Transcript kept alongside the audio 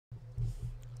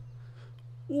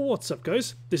What's up,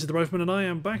 guys? This is the Rifleman and I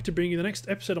am back to bring you the next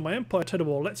episode of my Empire Total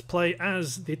War Let's Play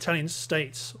as the Italian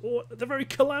states, or the very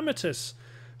calamitous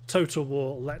Total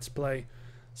War Let's Play.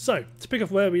 So, to pick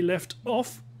up where we left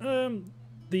off,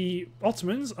 the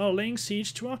Ottomans are laying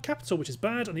siege to our capital, which is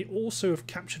bad, and they also have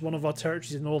captured one of our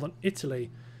territories in northern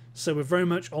Italy. So we're very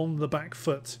much on the back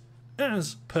foot,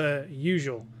 as per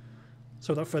usual.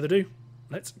 So without further ado,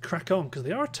 let's crack on, because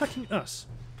they are attacking us.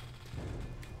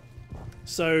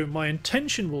 So my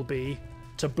intention will be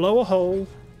to blow a hole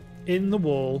in the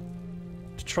wall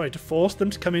to try to force them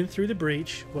to come in through the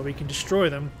breach where we can destroy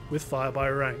them with fire by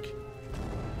rank.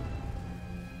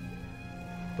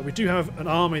 But we do have an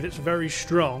army that's very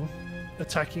strong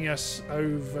attacking us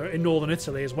over in northern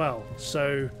Italy as well,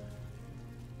 so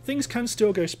things can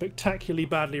still go spectacularly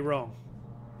badly wrong.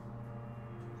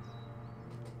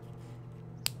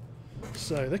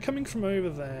 So they're coming from over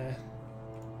there.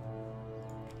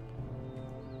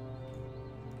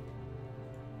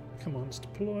 Come on, let's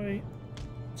deploy.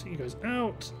 Take you guys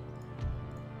out.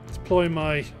 Deploy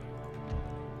my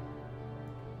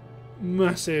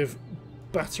massive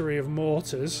battery of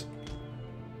mortars.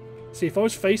 See, if I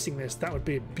was facing this, that would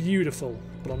be beautiful,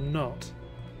 but I'm not.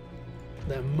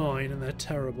 They're mine and they're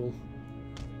terrible.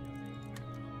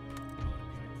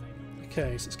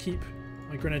 Okay, so let's keep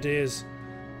my grenadiers.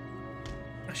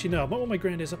 Actually, no, I might want my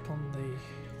grenadiers up on the...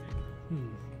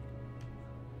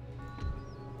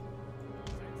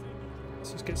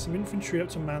 So let's get some infantry up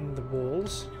to man the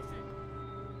walls.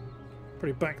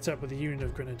 Pretty backed up with a unit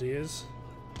of grenadiers.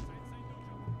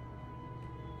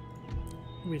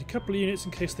 We need a couple of units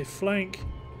in case they flank.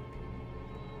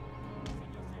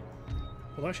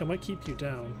 Well, actually, I might keep you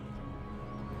down,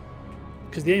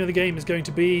 because the aim of the game is going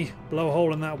to be blow a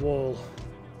hole in that wall.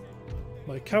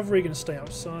 My cavalry are going to stay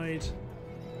outside.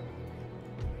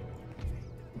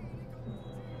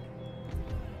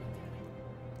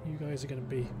 You guys are going to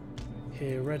be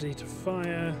here ready to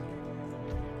fire.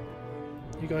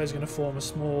 You guys are going to form a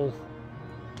small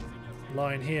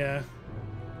line here.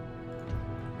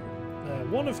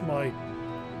 One of my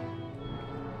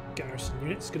garrison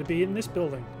units is going to be in this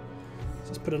building. So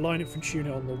let's put a line infantry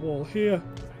unit on the wall here.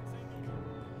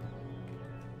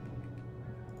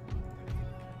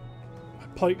 My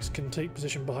pikes can take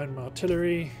position behind my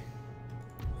artillery.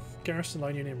 Garrison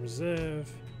line unit in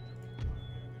reserve.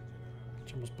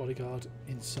 General's bodyguard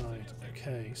inside.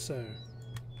 Okay, so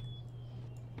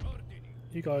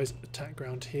you guys attack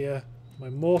ground here. My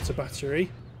mortar battery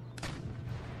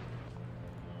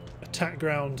attack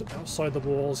ground outside the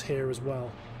walls here as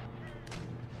well.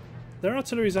 Their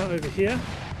artillery's out over here.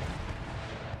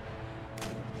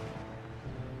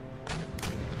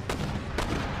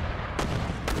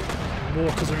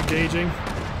 Mortars are engaging.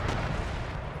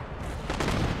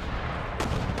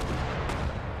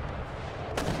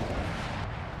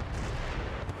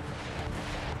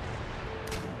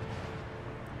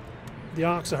 The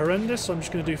arcs are horrendous, so I'm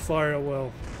just going to do fire at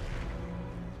will.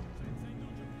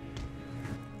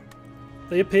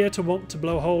 They appear to want to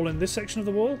blow a hole in this section of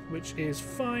the wall, which is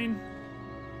fine.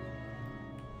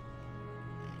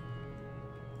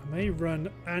 I may run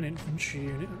an infantry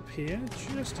unit up here,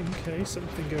 just in case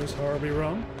something goes horribly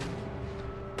wrong.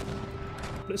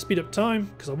 Let's speed up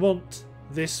time, because I want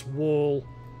this wall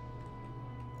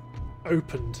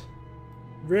opened.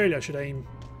 Really, I should aim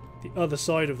the other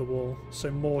side of the wall, so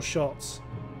more shots.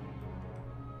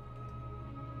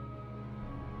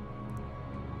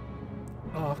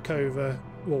 Arc over,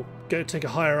 or go take a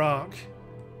higher arc.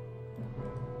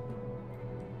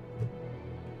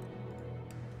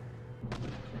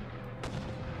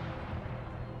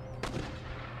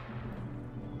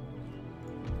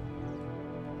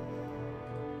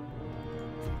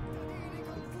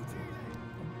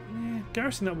 Yeah,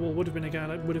 garrison that wall would have been a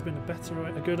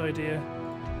good idea.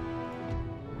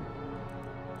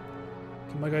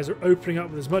 My guys are opening up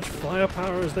with as much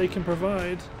firepower as they can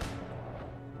provide.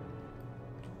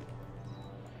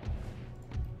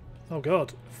 Oh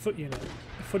god, a foot unit,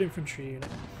 a foot infantry unit.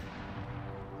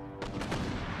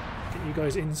 Get you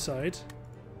guys inside.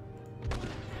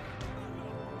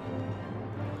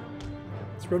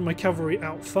 Let's run my cavalry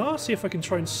out far, see if I can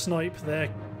try and snipe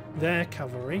their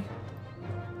cavalry.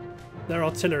 Their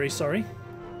artillery, sorry.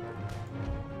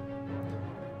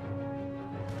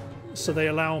 So they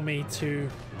allow me to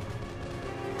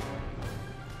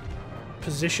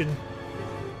position.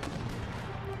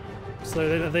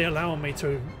 So they allow me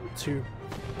to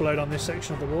blow down this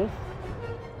section of the wall.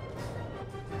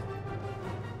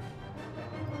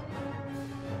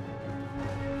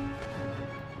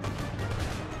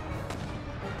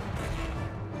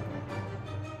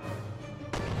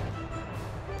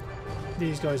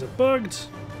 These guys are bugged.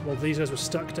 Well, these guys were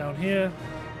stuck down here.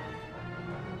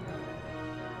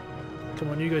 Come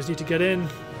on, you guys need to get in.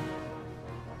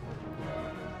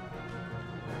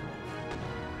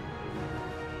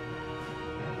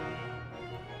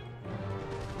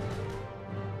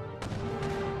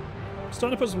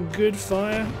 Starting to put some good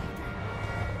fire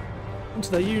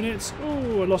into their units.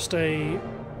 Oh, I lost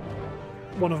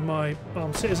one of my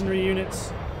armed citizenry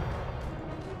units.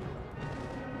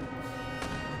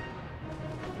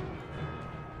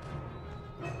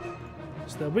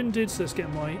 So they're winded, so let's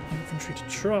get my infantry to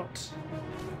trot.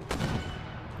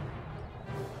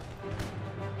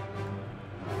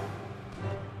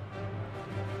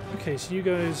 Okay, so you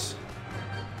guys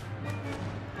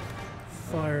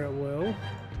fire at will.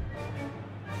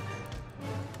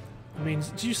 I mean,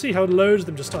 did you see how loads of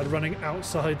them just started running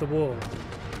outside the wall?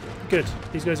 Good.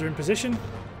 These guys are in position.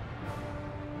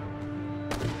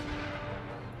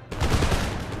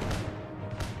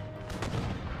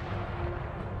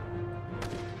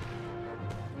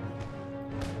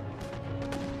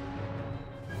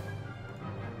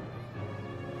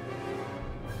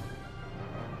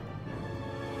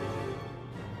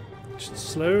 Just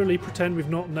slowly pretend we've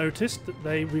not noticed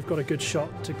that we've got a good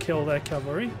shot to kill their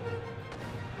cavalry.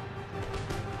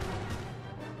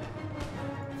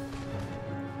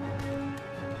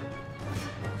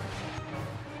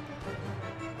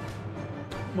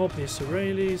 Mob the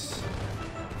Israelis.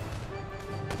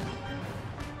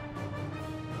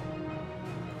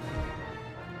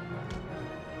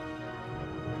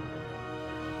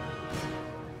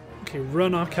 Okay,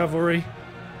 run our cavalry.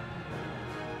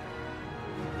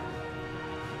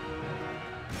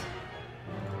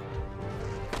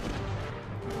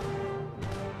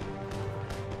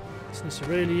 It's an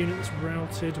Israeli unit that's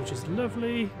routed, which is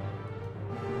lovely.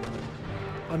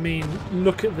 I mean,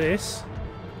 look at this.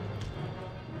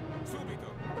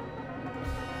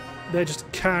 They're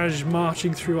just cash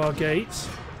marching through our gates.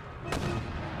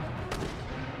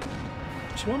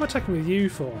 Actually, what am I attacking with you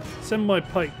for? Send my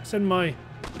pikemen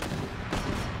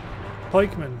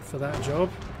for that job.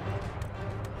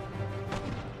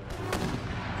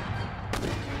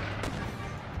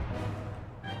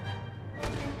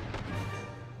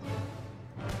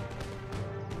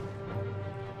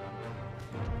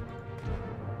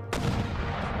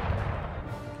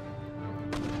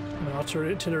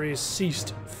 Artillery has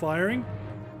ceased firing.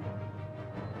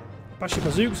 Bashi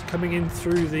bazooks coming in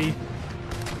through the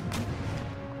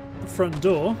front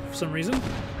door for some reason.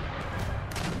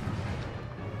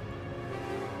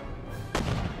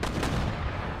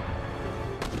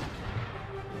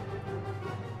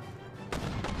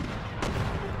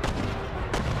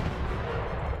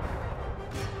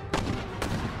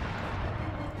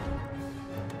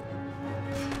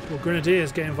 Well,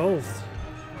 grenadiers get involved.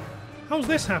 How's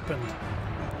this happened?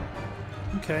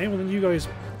 Okay, well then you guys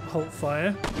halt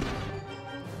fire.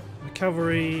 The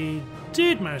cavalry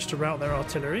did manage to rout their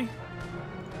artillery.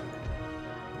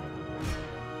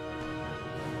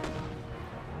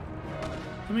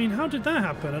 I mean, how did that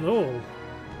happen at all?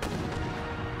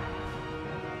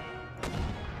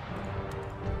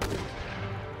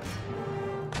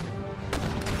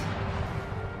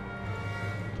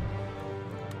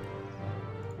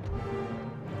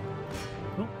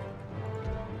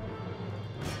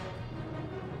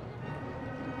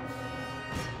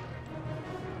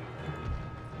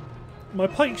 My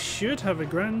pikes should have a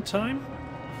grand time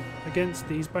against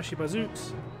these Bashi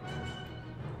bazooks,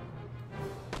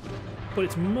 but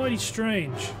it's mighty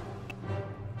strange.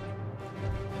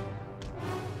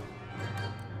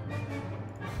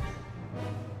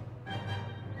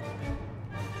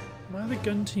 My other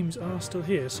gun teams are still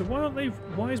here, so why aren't they?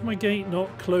 Why is my gate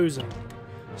not closing?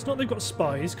 It's not they've got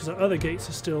spies, because our other gates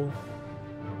are still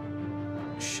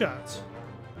shut.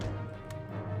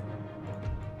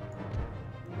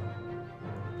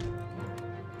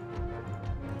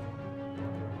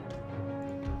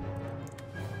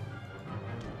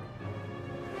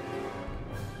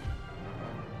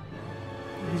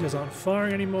 These guys aren't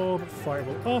firing anymore, but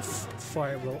firewall off,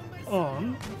 firewall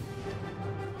on.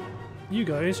 You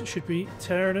guys should be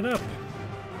tearing it up.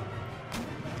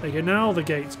 There you go, now the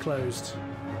gate's closed.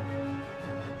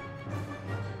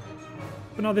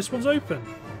 But now this one's open.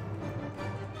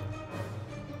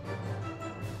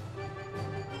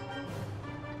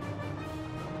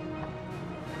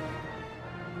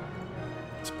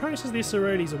 So apparently it says the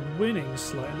Israelis are winning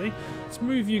slightly. Let's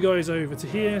move you guys over to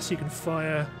here so you can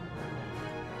fire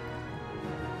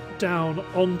down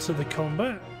onto the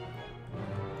combat.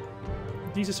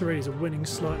 These Israelis are winning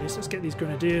slightly, so let's get these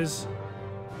grenadiers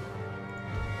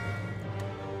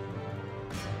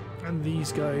and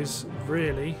these guys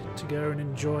really to go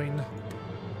and join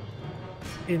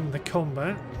in the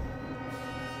combat.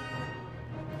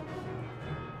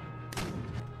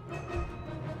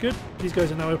 Good. These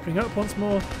guys are now opening up once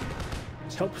more.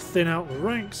 Let's help thin out the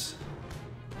ranks.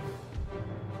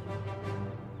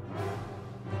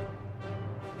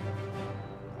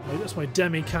 Oh, that's my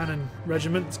demi-cannon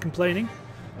regiment that's complaining.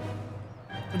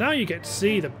 And now you get to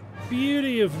see the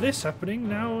beauty of this happening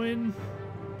now in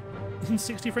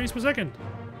 60 frames per second.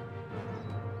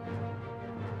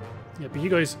 Yeah, but you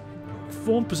guys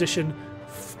form position,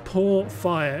 pour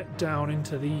fire down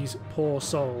into these poor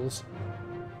souls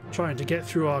trying to get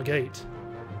through our gate.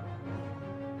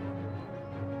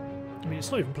 I mean, it's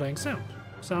not even playing sound.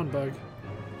 Sound bug.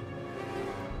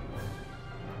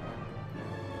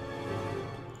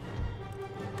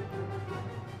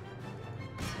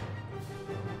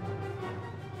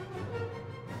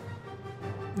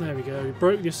 There we go, we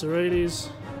broke the Israelis.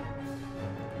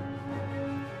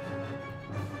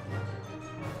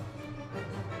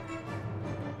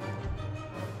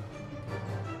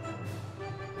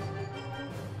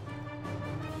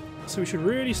 So we should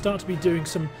really start to be doing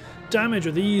some damage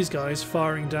with these guys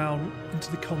firing down into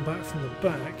the combat from the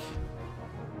back.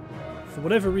 For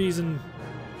whatever reason,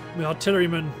 the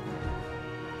artillerymen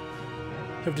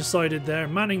have decided their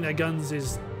manning their guns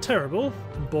is terrible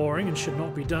and boring and should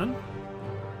not be done.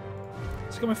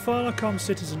 So I've got my Farlacom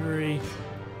citizenry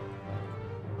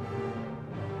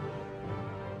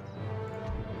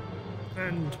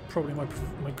and probably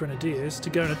my grenadiers to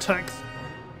go and attack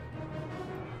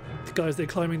the guys that are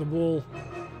climbing the wall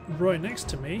right next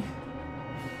to me.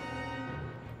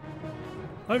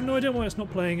 I have no idea why it's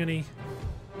not playing any.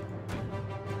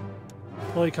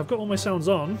 Like, I've got all my sounds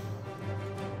on.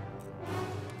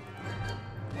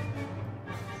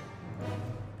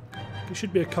 It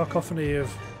should be a cacophony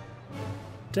of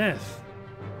death.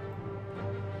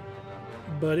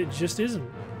 But it just isn't.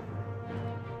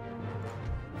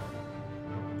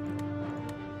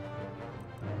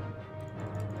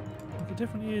 It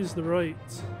definitely is the right.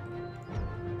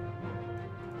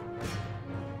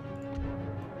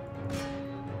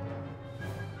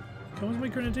 Come on, my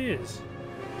grenadiers.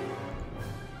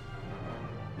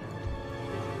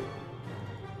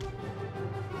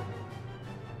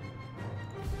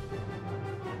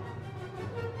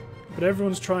 But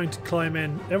everyone's trying to climb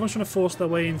in. Everyone's trying to force their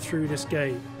way in through this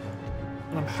gate.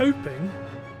 And I'm hoping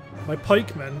my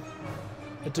pikemen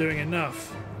are doing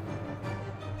enough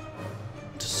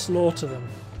to slaughter them.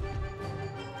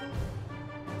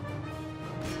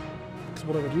 Because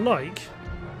what I would like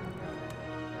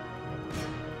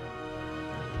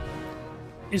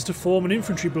is to form an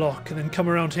infantry block and then come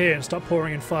around here and start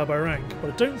pouring in fire by rank.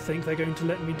 But I don't think they're going to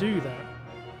let me do that.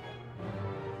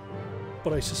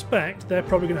 But I suspect they're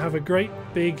probably going to have a great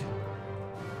big...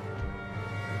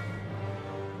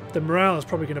 The morale is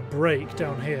probably going to break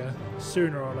down here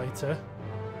sooner or later.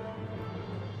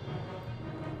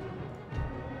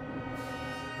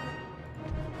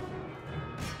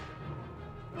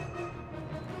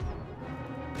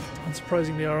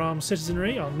 Unsurprisingly, our armed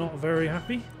citizenry are not very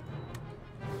happy.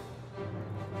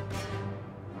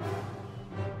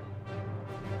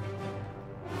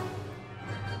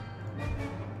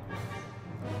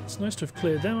 It's nice to have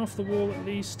cleared them off the wall at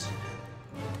least.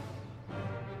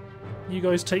 You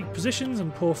guys take positions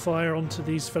and pour fire onto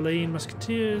these feline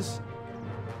musketeers.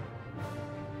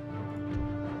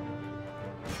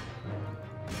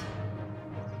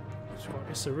 It's got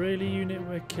this Israeli unit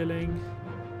we're killing.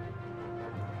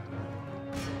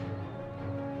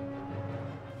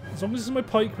 As long as there's my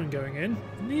pikemen going in,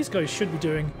 and these guys should be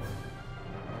doing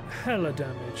hella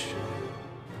damage.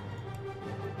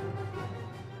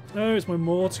 Oh, it's my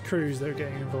mortar crews that are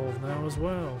getting involved now as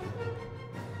well.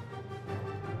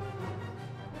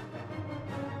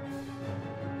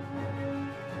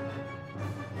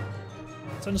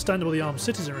 It's understandable the armed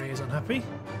citizenry is unhappy.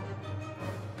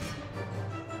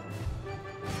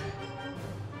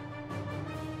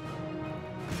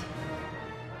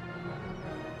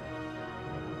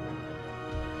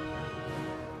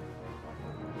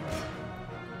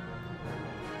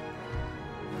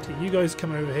 So you guys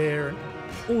come over here and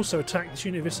also attack this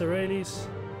unit of Israelis.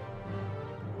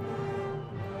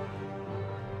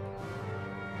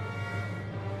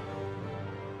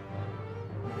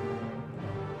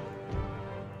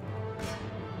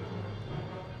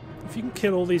 If you can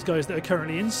kill all these guys that are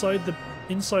currently inside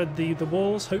the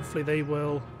walls, hopefully they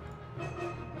will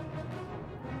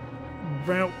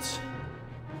rout.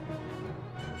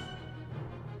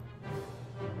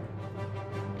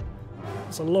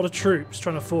 There's a lot of troops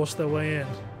trying to force their way in.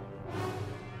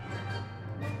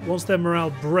 Once their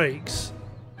morale breaks,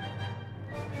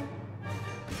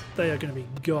 they are going to be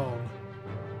gone.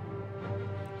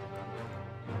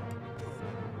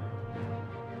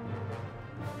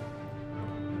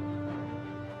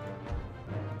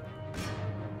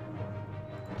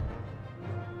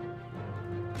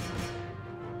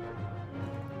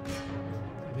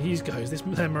 these guys,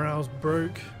 their morale's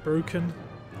broken.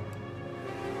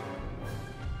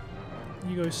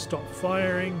 You guys stop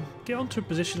firing. Get onto a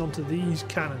position onto these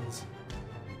cannons.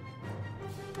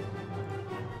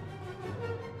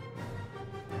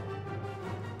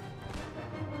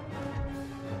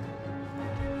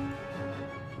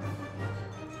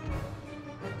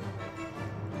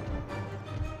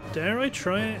 Dare I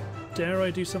try it? Dare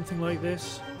I do something like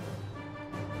this?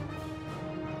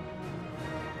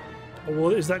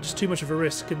 Or is that just too much of a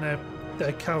risk and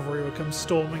their cavalry will come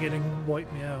storming in and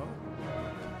wipe me out?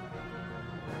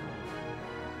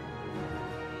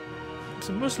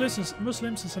 Some Muslims and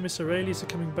some Israelis are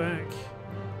coming back.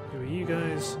 Who are you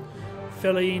guys?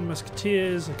 Fellaini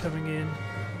musketeers are coming in.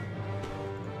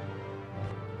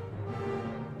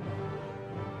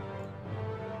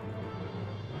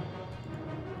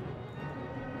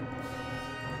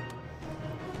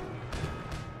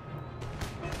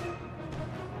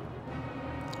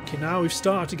 Okay, now we've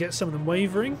started to get some of them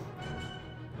wavering.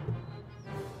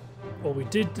 Or we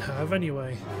did have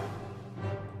anyway.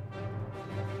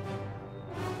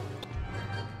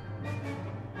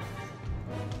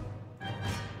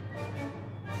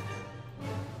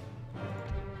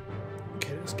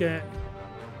 Okay, let's get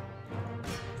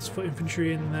this foot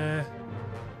infantry in there.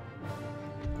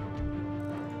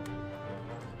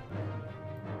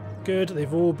 Good,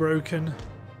 they've all broken.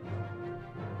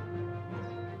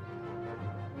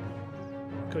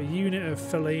 Got a unit of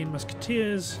Fellaini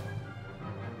musketeers.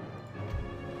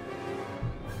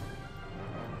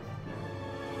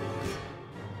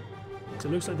 So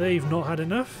it looks like they've not had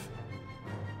enough.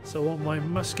 So I want my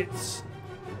muskets.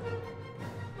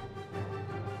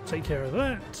 Take care of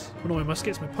that. Well, not my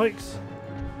muskets, my pikes.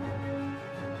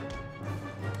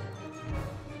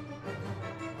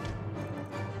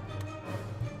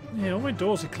 Yeah, all my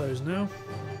doors are closed now.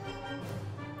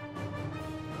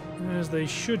 As they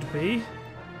should be.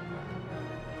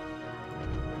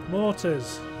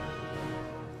 Mortars.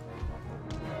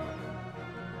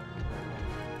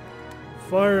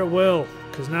 Fire at will,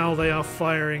 because now they are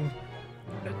firing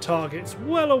at targets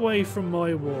well away from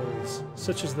my walls,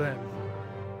 such as them.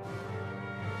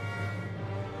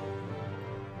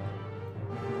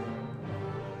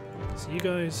 So you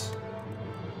guys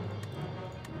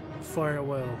fire at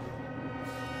will.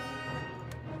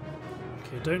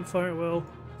 Okay, don't fire at will,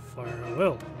 fire at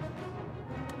will.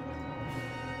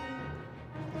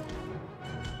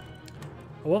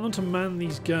 I want them to man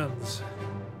these guns.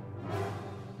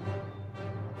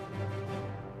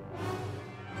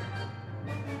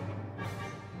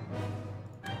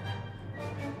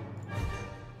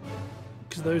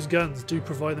 Because those guns do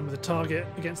provide them with a target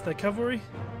against their cavalry.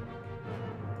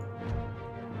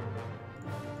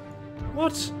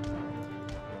 What?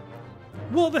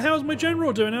 What the hell is my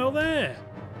general doing out there?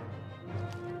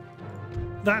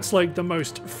 That's like the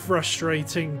most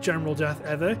frustrating general death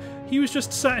ever. He was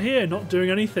just sat here not doing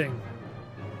anything.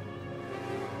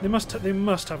 They must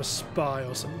have a spy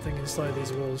or something inside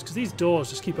these walls, because these doors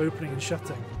just keep opening and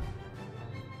shutting.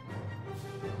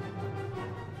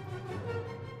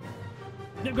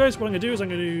 Yep guys, what I'm going to do is I'm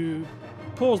going to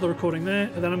pause the recording there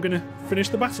and then I'm going to finish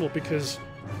the battle, because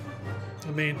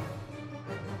I mean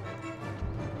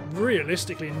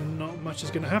realistically not much is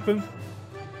going to happen.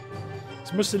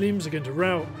 Muslims are going to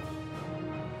rout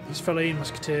these Fellaini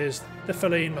musketeers. They're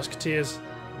Fellaini musketeers.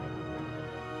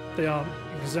 They aren't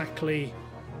exactly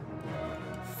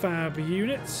fab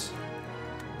units.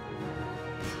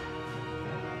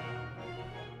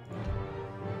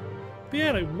 But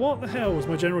yeah, like, what the hell was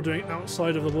my general doing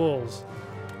outside of the walls?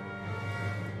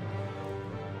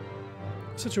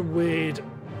 Such a weird,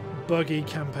 buggy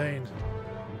campaign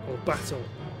or battle.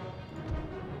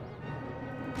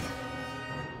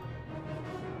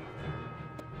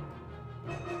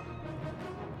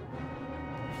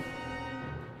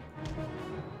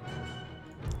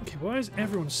 Why is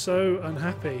everyone so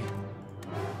unhappy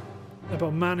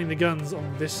about manning the guns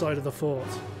on this side of the fort?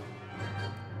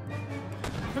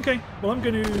 Okay, well I'm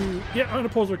going to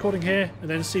pause the recording here and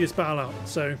then see this battle out.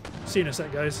 So, see you in a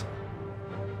sec, guys.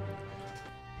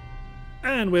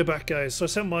 And we're back, guys. So I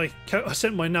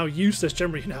sent my now useless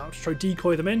general out to try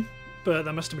decoy them in, but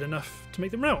that must have been enough to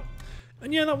make them rout.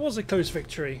 And yeah, that was a close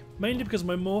victory, mainly because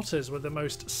my mortars were the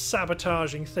most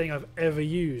sabotaging thing I've ever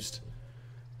used.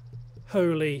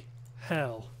 Holy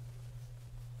hell.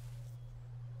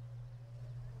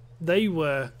 They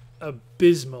were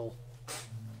abysmal.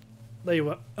 They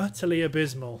were utterly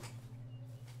abysmal.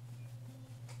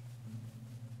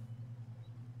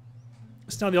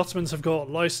 So now the Ottomans have got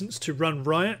license to run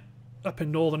riot up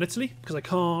in northern Italy, because I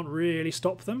can't really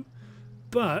stop them.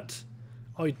 But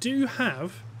I do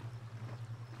have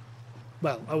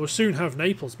Well, I will soon have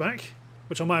Naples back,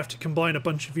 which I might have to combine a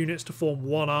bunch of units to form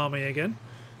one army again.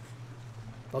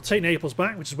 I'll take Naples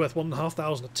back, which is worth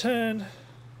 1,500 a turn.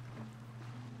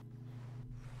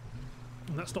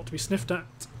 And that's not to be sniffed at.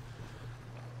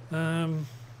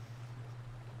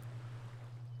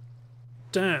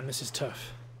 Damn, this is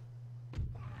tough.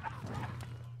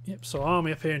 Yep, so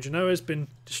army up here in Genoa has been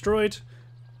destroyed,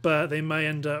 but they may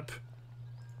end up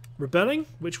rebelling,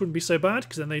 which wouldn't be so bad,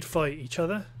 because then they'd fight each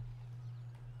other.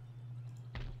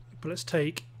 But let's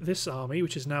take this army,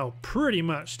 which is now pretty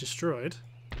much destroyed.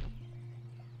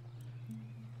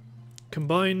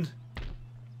 Combine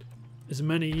as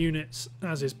many units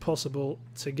as is possible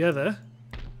together.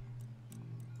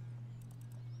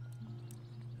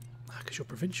 Because you're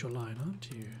provincial line, aren't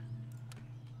you?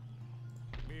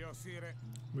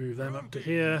 Move them up to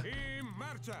here.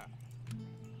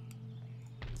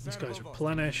 These guys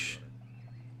replenish.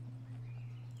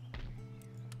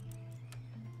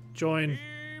 Join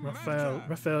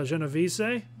Raphael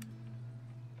Genovese.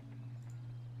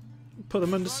 Put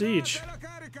them under siege.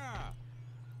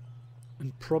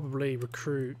 And probably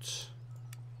recruit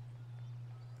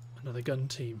another gun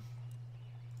team.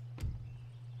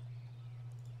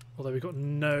 Although we've got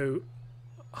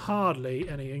hardly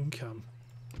any income.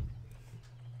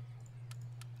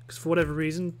 Because for whatever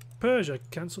reason, Persia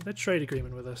cancelled their trade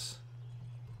agreement with us.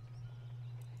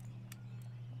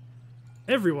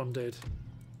 Everyone did.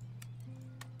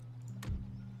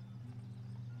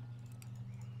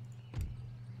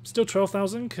 Still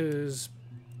 12,000 because...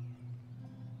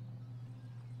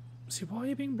 See, why are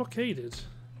you being blockaded?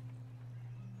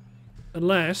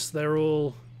 Unless they're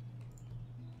all...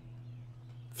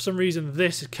 For some reason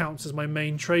this counts as my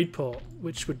main trade port,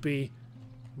 which would be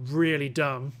really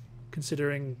dumb,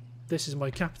 considering this is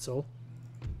my capital.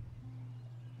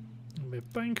 And we're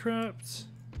bankrupt.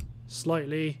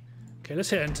 Slightly. Okay, let's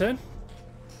hit end turn.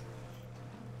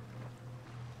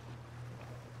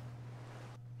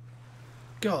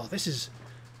 God, this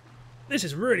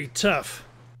is really tough.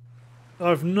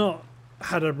 I've not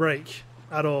had a break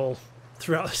at all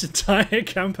throughout this entire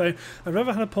campaign. I've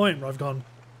never had a point where I've gone,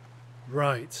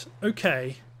 right,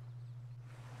 okay,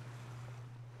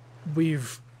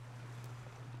 we've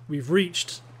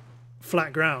reached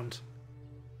flat ground.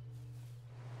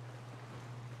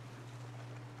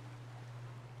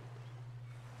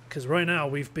 Because right now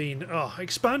we've been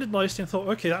expanded nicely and thought,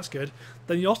 okay, that's good.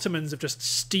 Then the Ottomans have just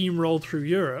steamrolled through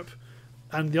Europe,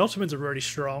 and the Ottomans are really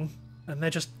strong, and they're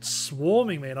just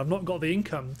swarming me, and I've not got the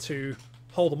income to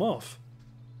hold them off.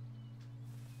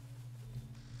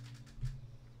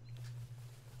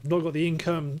 I've not got the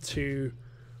income to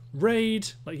raid.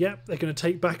 Like, yep, they're going to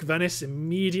take back Venice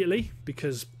immediately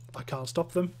because I can't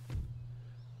stop them.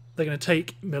 They're going to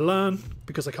take Milan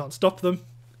because I can't stop them.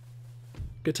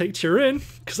 Gonna take Turin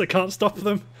because I can't stop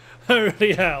them.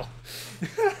 Holy hell.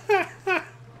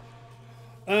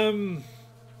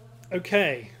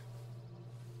 Okay.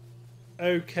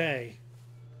 Okay.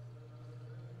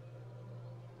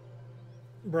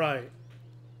 Right.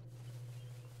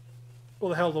 What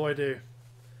the hell do I do?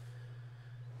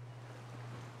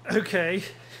 Okay.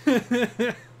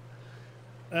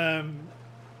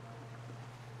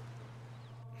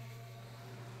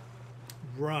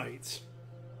 Right.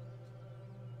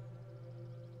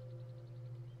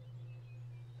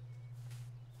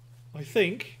 I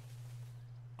think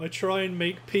I try and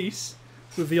make peace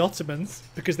with the Ottomans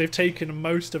because they've taken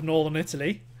most of northern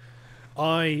Italy.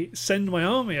 I send my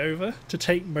army over to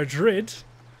take Madrid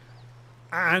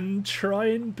and try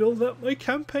and build up my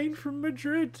campaign from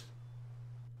Madrid.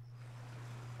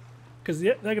 Because,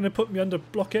 yep, they're going to put me under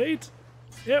blockade.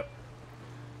 Yep.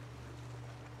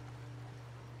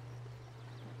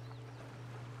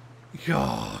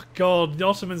 Oh, God, the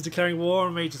Ottomans declaring war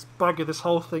on me just bugger this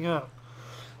whole thing up.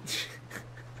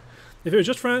 If it was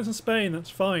just France and Spain, that's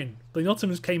fine. But the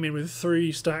Ottomans came in with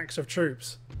 3 stacks of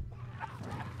troops.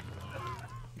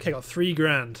 Okay, got 3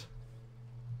 grand.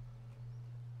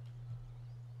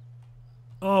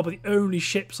 Oh, but the only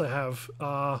ships I have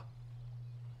are...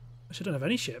 Actually, I don't have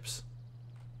any ships.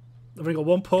 I've only got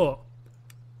 1 port.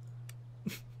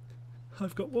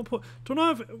 I've got 1 port. Don't I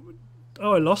have...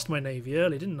 Oh, I lost my navy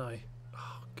early, didn't I?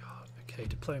 Oh, God. Okay,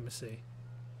 diplomacy.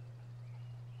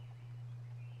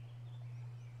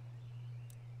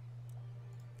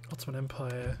 Ottoman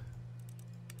Empire.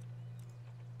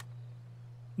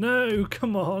 No,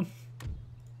 come on.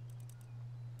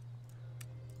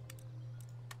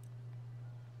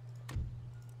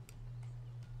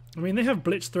 I mean, they have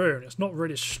blitzed through, and it's not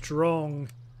really strong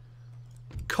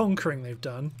conquering they've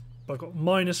done. But I've got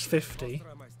minus 50.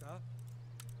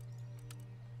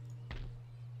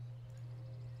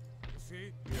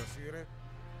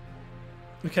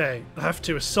 Okay, I have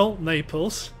to assault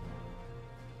Naples,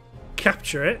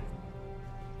 capture it,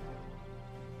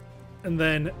 and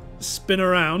then spin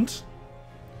around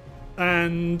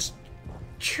and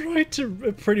try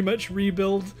to pretty much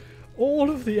rebuild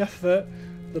all of the effort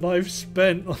that I've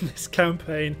spent on this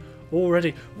campaign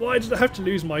already. Why did I have to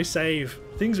lose my save?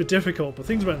 Things were difficult, but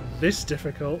things weren't this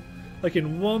difficult. Like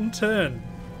in one turn,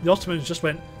 the Ottomans just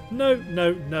went no,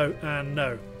 no, no, and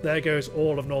no. There goes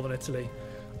all of northern Italy.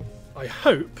 I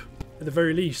hope, at the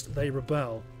very least, they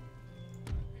rebel.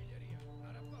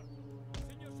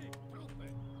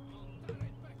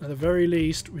 At the very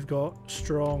least, we've got a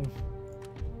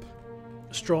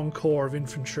strong core of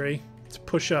infantry to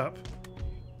push up.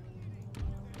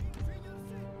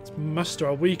 Let's muster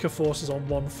our weaker forces on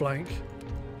one flank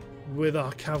with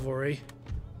our cavalry.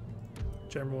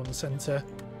 General in the centre.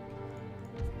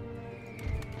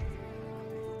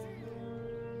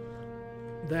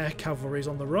 Their cavalry's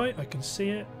on the right, I can see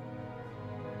it.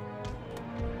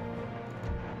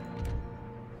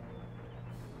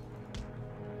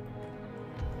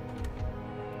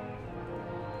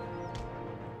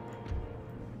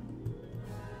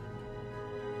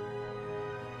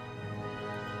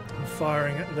 I'm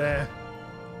firing at there.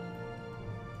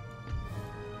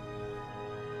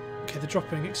 Okay, they're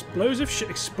dropping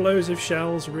explosive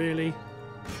shells, really.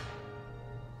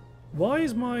 Why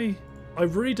is my... I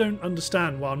really don't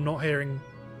understand why I'm not hearing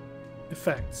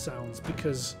effect sounds,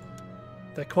 because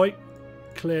they're quite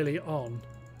clearly on.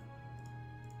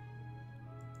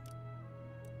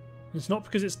 It's not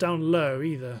because it's down low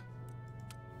either.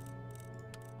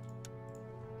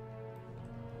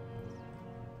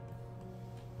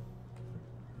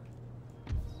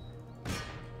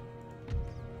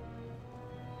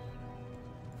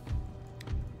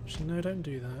 No, don't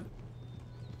do that.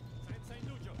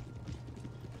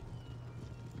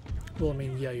 Well, I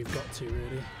mean, yeah, you've got to,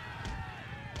 really.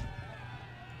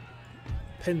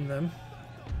 Pin them.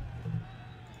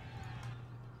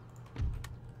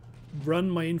 Run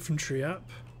my infantry up.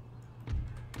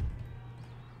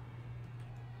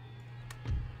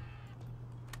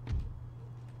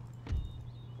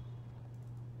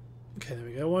 Okay, there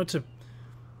we go. I wanted to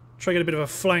try to get a bit of a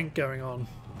flank going on.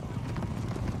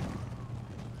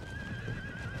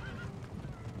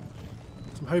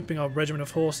 So I'm hoping our regiment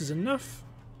of horse is enough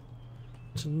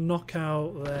to knock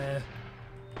out their...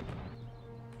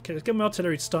 Okay, let's get my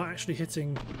artillery to start actually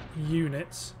hitting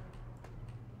units.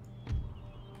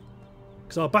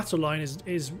 Because our battle line is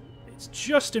it's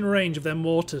just in range of their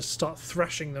mortars to start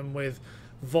thrashing them with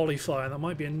volley fire, and that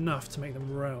might be enough to make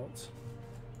them rout.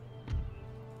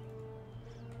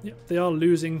 Yep, they are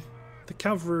losing the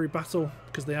cavalry battle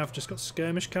because they have just got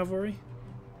skirmish cavalry.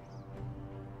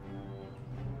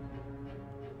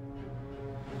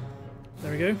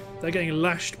 There we go. They're getting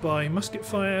lashed by musket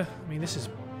fire. I mean, this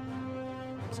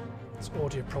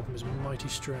audio problem is mighty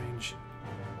strange.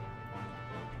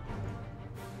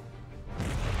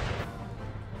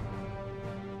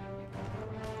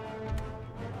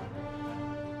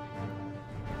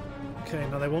 Okay,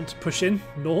 now they want to push in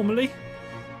normally.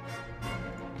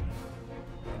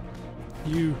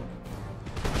 You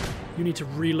need to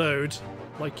reload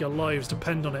like your lives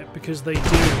depend on it, because they do.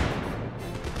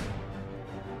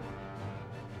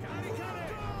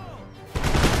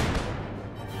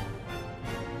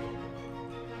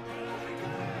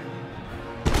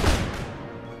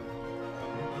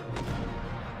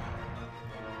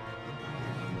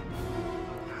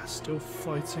 Still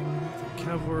fighting the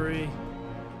cavalry.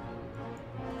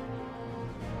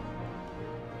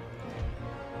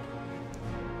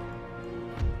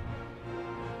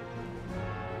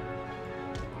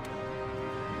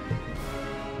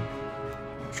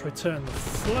 Try turn the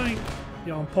flank.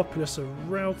 The armed populace are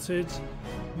routed.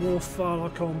 More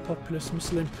Farlak armed populace,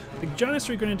 Muslim. The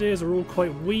Janissary Grenadiers are all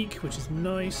quite weak, which is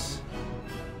nice.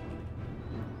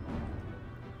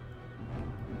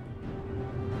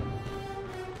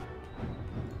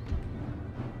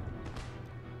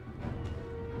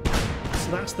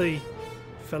 That's the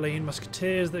Fellahin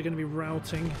Musketeers that are going to be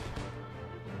routing.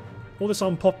 All this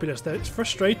armed populace, it's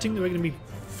frustrating that we're going to be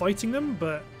fighting them,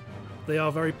 but they are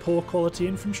very poor quality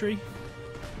infantry.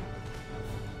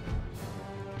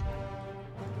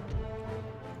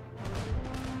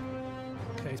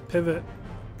 Okay, let's pivot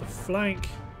the flank.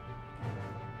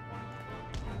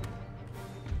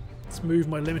 Let's move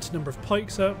my limited number of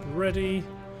pikes up. Ready.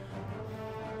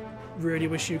 Really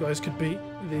wish you guys could beat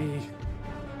the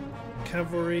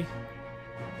cavalry.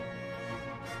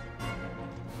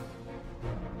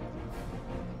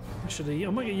 Actually, I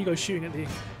might get you guys shooting at the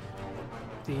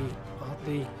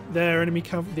enemy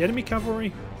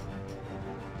cavalry.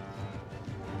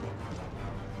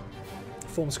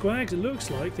 Form square, 'cause it looks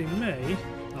like they may...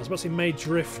 I was about to say may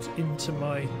drift into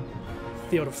my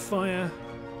field of fire.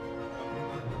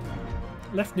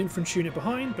 Left an infantry unit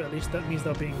behind, but at least that means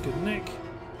they'll be in good nick.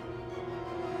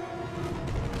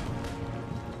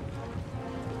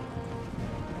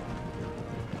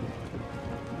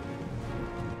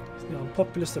 The armed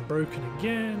populace are broken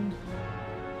again.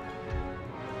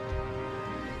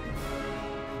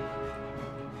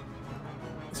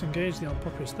 Let's engage the armed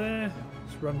populace there.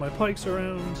 Let's run my pikes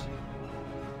around.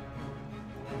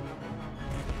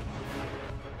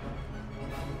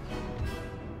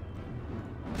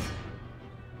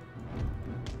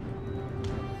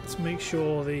 Make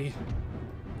sure that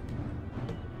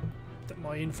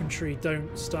my infantry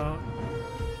don't start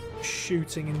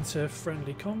shooting into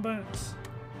friendly combat.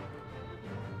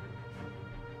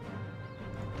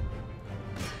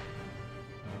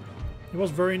 It was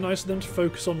very nice of them to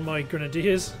focus on my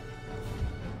grenadiers.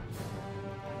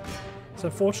 It's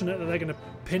unfortunate that they're going to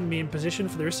pin me in position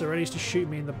for the Israelis to shoot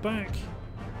me in the back.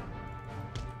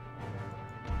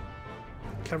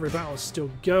 Cavalry battle is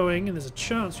still going, and there's a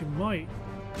chance we might...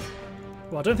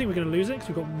 Well, I don't think we're going to lose it because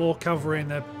we've got more cavalry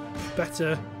and they're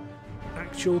better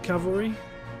actual cavalry.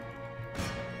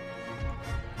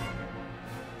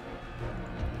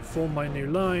 Form my new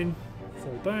line.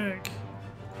 Fall back.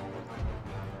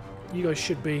 You guys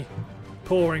should be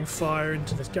pouring fire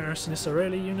into this garrison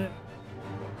Israeli unit.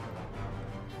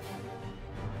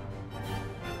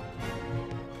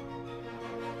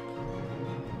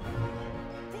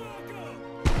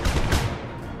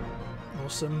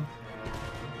 Awesome.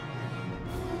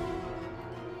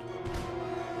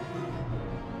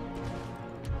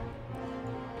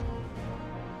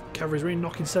 Cavalry's really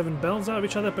knocking 7 bells out of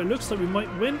each other, but it looks like we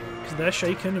might win because they're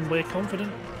shaken and we're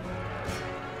confident.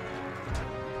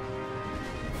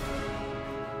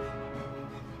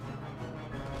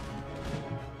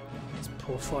 Let's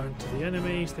pour fire into the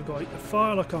enemies. They've got a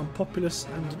Firelock armed populace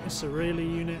and an Israeli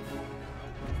unit.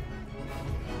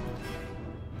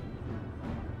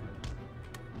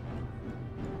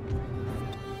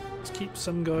 Let's keep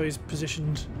some guys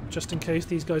positioned just in case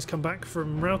these guys come back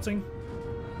from routing.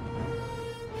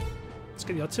 Let's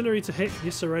get the artillery to hit the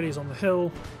Israelis on the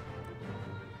hill.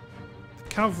 The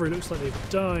cavalry looks like they've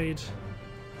died.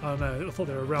 Oh no, I thought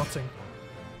they were routing.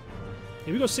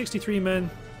 Yeah, we've got 63 men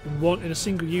in a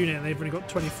single unit and they've only got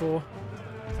 24.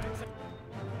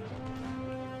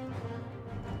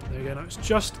 There we go, now it's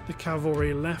just the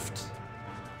cavalry left.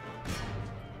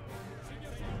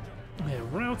 Yeah,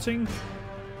 routing.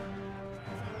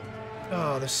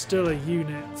 Oh, there's still a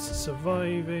unit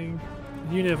surviving.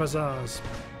 A unit of Azars.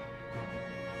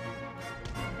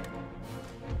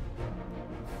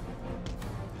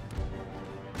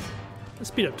 Let's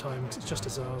speed up time because it's just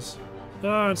Azars.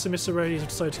 Ah, and some Israelis have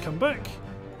decided to come back,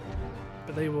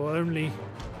 but they will only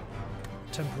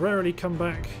temporarily come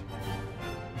back.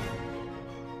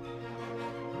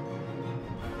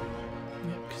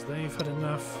 Yep, because they've had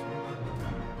enough.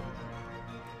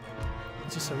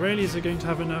 The Israelis are going to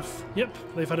have enough. Yep,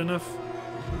 they've had enough.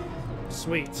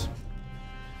 Sweet.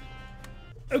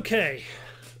 Okay,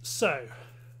 so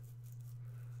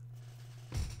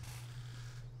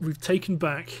we've taken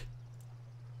back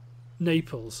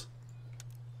Naples.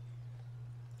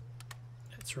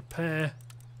 Let's repair.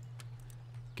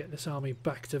 Get this army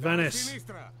back to Venice.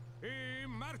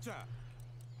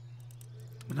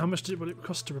 And how much will it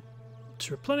cost to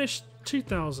replenish?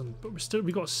 2,000. But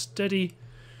we've got a steady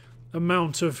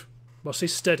amount of. Well, I say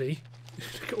steady.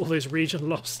 Look at all those region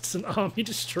losts and army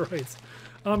destroyed.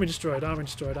 Army destroyed. Army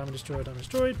destroyed. Army destroyed. Army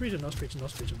destroyed. Region lost. Region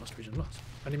lost. Region lost. Region lost.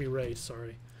 Enemy raid.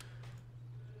 Sorry.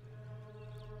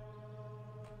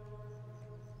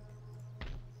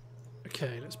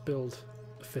 Okay, let's build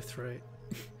a 5th rate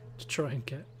to try and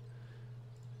get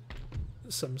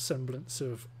some semblance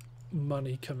of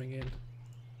money coming in.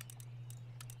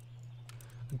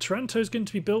 And Taranto's going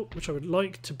to be built, which I would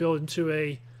like to build into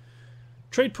a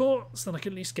trade port, so then I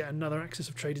can at least get another axis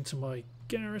of trade into my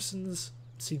garrisons.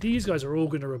 See, these guys are all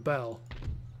going to rebel.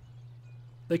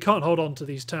 They can't hold on to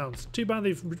these towns. Too bad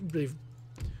they've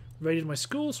raided my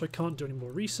school, so I can't do any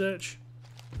more research.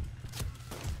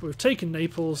 But we've taken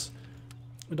Naples.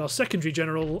 And our secondary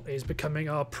general is becoming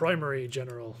our primary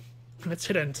general. Let's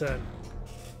hit end turn.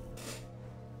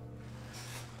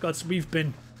 Gods, we've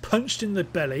been punched in the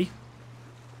belly.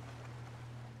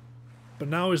 But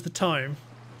now is the time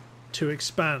to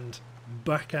expand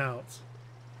back out.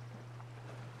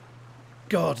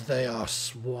 God, they are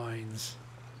swines.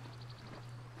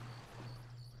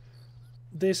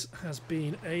 This has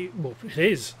been a... Well, it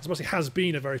is. I was about to say has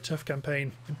been a very tough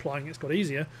campaign, implying it's got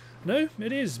easier. No,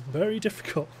 it is very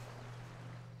difficult.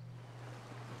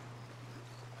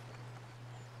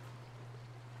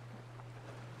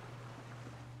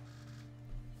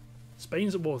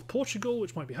 Spain's at war with Portugal,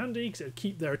 which might be handy because it would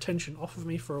keep their attention off of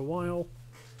me for a while.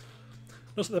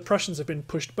 Also, the Prussians have been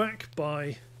pushed back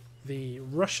by the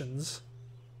Russians.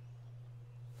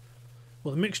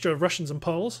 Well, the mixture of Russians and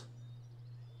Poles.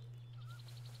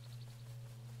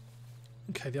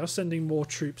 Okay, they are sending more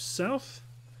troops south.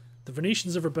 The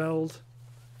Venetians have rebelled,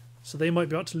 so they might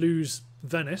be about to lose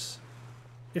Venice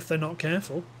if they're not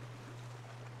careful.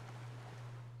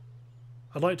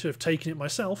 I'd like to have taken it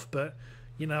myself, but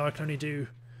you know, I can only do...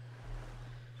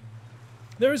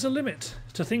 There is a limit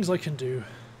to things I can do.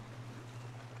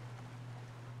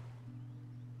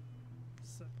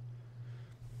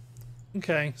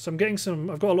 Okay, so I'm getting some...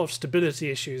 I've got a lot of stability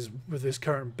issues with this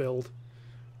current build.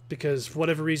 Because for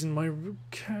whatever reason the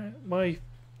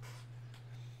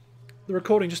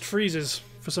recording just freezes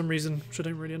for some reason, which I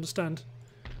don't really understand.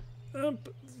 But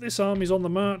this army's on the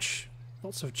march.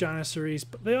 Lots of janissaries,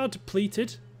 but they are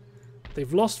depleted.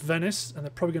 They've lost Venice, and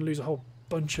they're probably going to lose a whole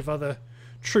bunch of other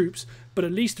troops. But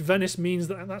at least Venice means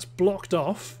that that's blocked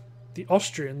off the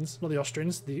Austrians, not the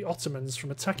Austrians, the Ottomans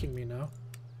from attacking me now.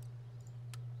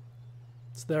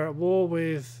 So they're at war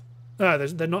with...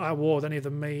 they're not at war with any of the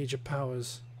major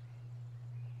powers.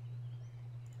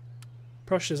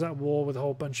 Prussia's at war with a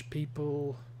whole bunch of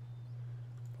people.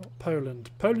 Poland.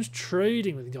 Poland's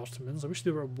trading with the Ottomans. I wish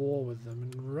they were at war with them.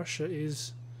 And Russia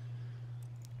is...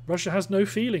 Russia has no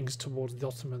feelings towards the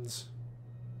Ottomans.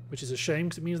 Which is a shame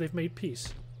because it means they've made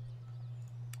peace.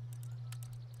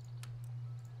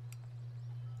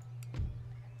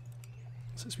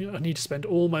 So this means I need to spend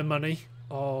all my money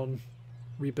on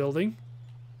rebuilding.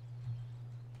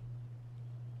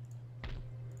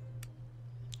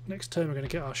 Next turn we're going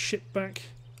to get our ship back.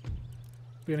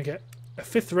 We're going to get a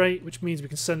 5th rate, which means we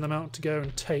can send them out to go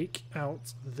and take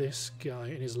out this guy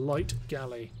in his light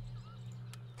galley.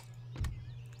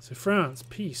 So France,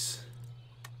 peace.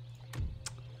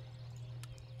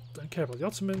 Don't care about the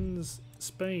Ottomans.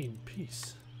 Spain,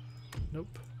 peace.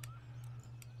 Nope.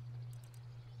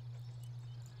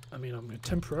 I mean, I'm going to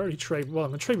temporarily trade... Well,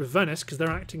 I'm going to trade with Venice because they're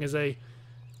acting as a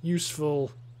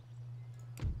useful...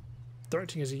 They're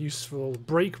acting as a useful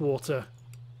breakwater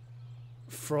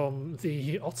from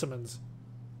the Ottomans.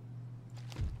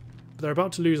 But they're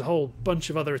about to lose a whole bunch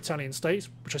of other Italian states,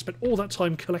 which I spent all that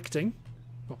time collecting.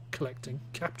 Well,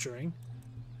 capturing.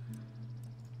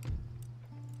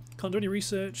 Can't do any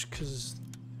research because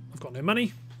I've got no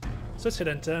money. So let's hit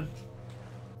end turn.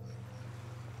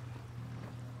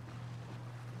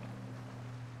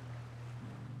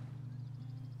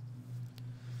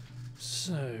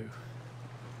 So...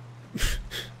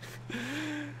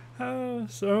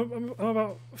 so I'm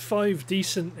about 4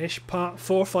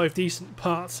 or 5 decent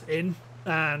parts in,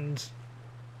 and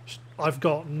I've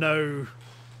got no...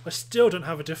 I still don't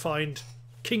have a defined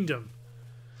kingdom.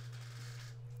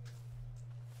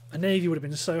 A navy would have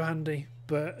been so handy,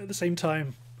 but at the same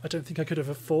time, I don't think I could have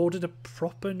afforded a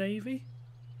proper navy.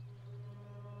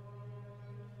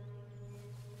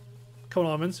 Come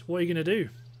on, Armans, what are you going to do?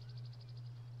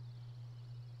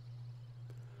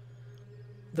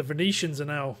 The Venetians are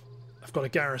now... I've got a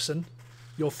garrison.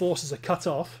 Your forces are cut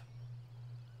off.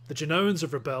 The Genoans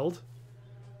have rebelled.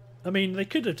 I mean, they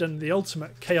could have done the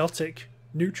ultimate chaotic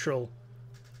neutral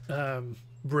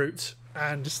route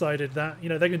and decided that, you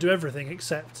know, they're going to do everything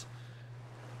except...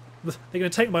 They're going to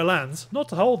take my lands, not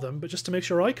to hold them, but just to make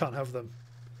sure I can't have them.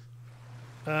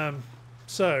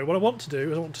 So, what I want to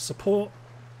do is I want to support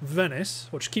Venice,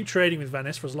 or just keep trading with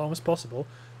Venice for as long as possible,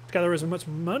 to gather as much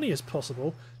money as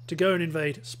possible to go and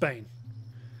invade Spain.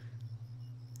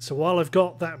 So while I've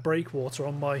got that breakwater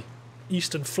on my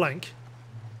eastern flank,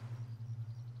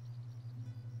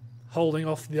 holding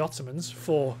off the Ottomans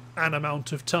for an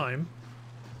amount of time,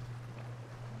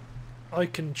 I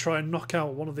can try and knock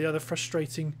out one of the other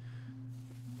frustrating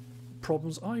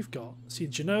problems I've got. See,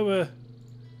 Genoa,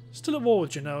 still at war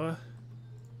with Genoa.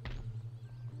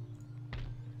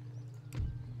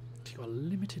 You've got a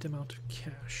limited amount of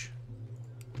cash.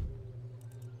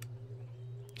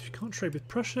 You can't trade with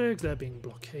Prussia because they're being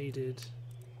blockaded.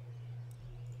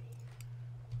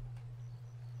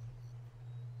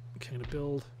 Okay, I'm going to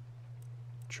build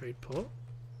a trade port.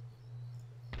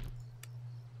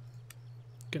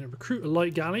 Going to recruit a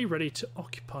light galley ready to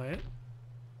occupy it.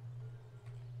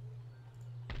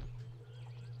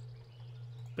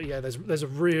 But yeah, there's a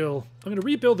real... I'm going to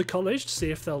rebuild the college to see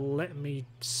if they'll let me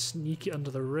sneak it under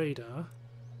the radar.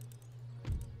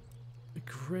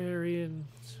 Agrarian...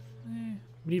 we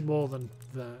need more than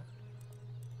that.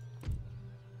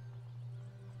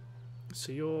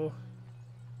 So your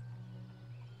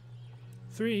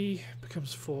 3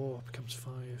 becomes 4, becomes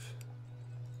 5.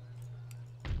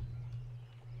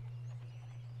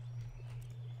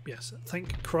 Yes,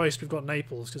 thank Christ we've got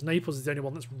Naples, because Naples is the only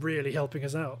one that's really helping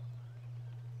us out.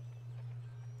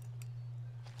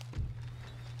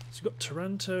 So we've got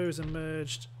Taranto has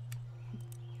emerged.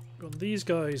 We've got these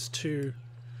guys to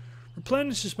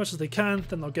replenish as much as they can,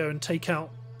 then they'll go and take out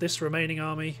this remaining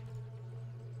army.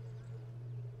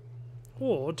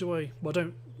 Or do I... well,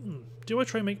 do I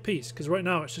try and make peace? Because right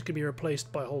now it's just going to be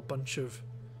replaced by a whole bunch of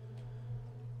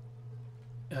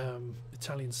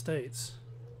Italian states.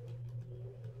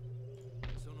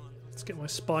 Let's get my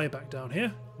spy back down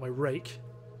here. My rake.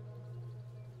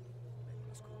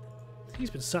 He's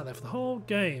been sat there for the whole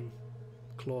game.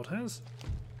 Claude has.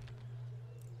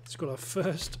 It's got our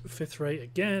first 5th rate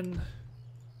again.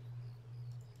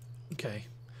 Okay.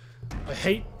 I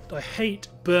hate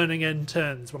burning end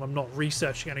turns when I'm not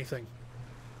researching anything.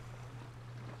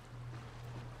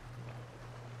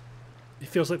 It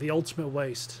feels like the ultimate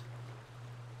waste.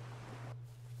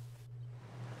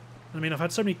 I mean, I've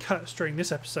had so many cuts during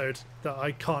this episode that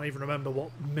I can't even remember what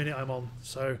minute I'm on,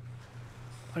 so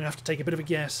I'm going to have to take a bit of a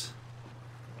guess.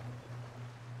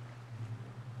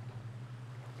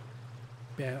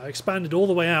 Yeah, I expanded all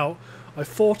the way out. I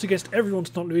fought against everyone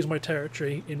to not lose my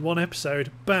territory in one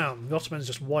episode. Bam! The Ottomans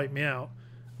just wiped me out.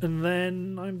 And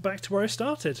then I'm back to where I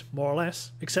started, more or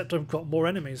less, except I've got more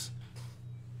enemies.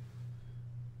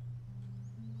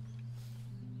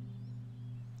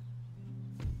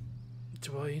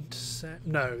 Do I intercept?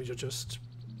 No, you're just...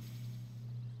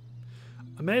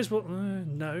 I may as well...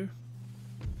 no.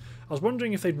 I was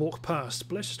wondering if they'd walk past,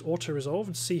 but let's just auto-resolve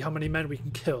and see how many men we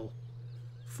can kill.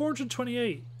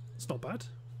 428. It's not bad.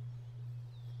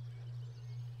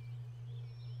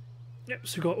 Yep,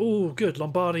 so we've got... oh, good.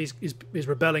 Lombardy is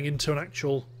rebelling into an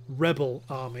actual rebel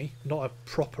army, not a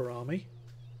proper army.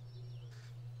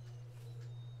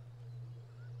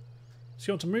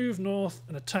 So you want to move north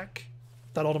and attack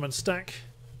that Ottoman stack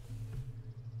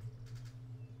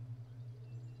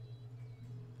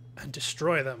and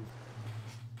destroy them.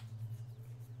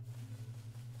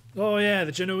 Oh yeah,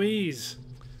 the Genoese.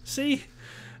 See?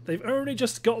 They've only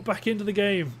just got back into the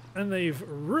game and they've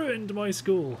ruined my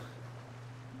school.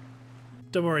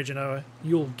 Don't worry, Genoa,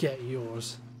 you'll get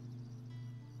yours.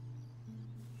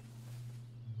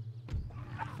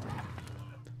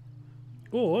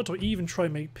 Or do I even try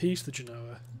and make peace with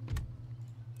Genoa?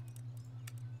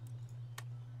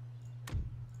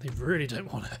 They really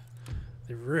don't want to.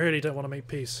 They really don't want to make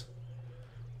peace.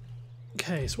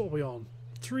 Okay, so what are we on?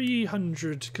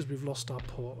 300 because we've lost our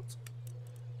port.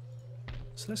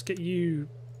 So let's get you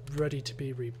ready to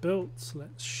be rebuilt. So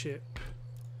let's ship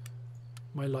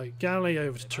my light galley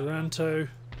over to Taranto.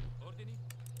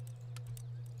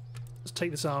 Let's take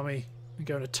this army and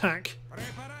go and attack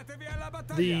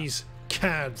these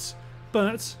cads.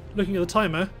 But looking at the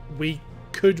timer, we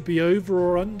could be over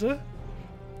or under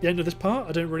the end of this part.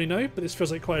 I don't really know, but this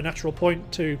feels like quite a natural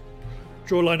point to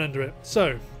draw a line under it.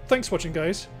 So, thanks for watching,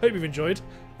 guys. Hope you've enjoyed,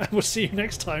 and we'll see you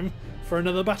next time for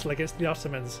another battle against the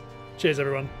Ottomans. Cheers,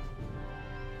 everyone.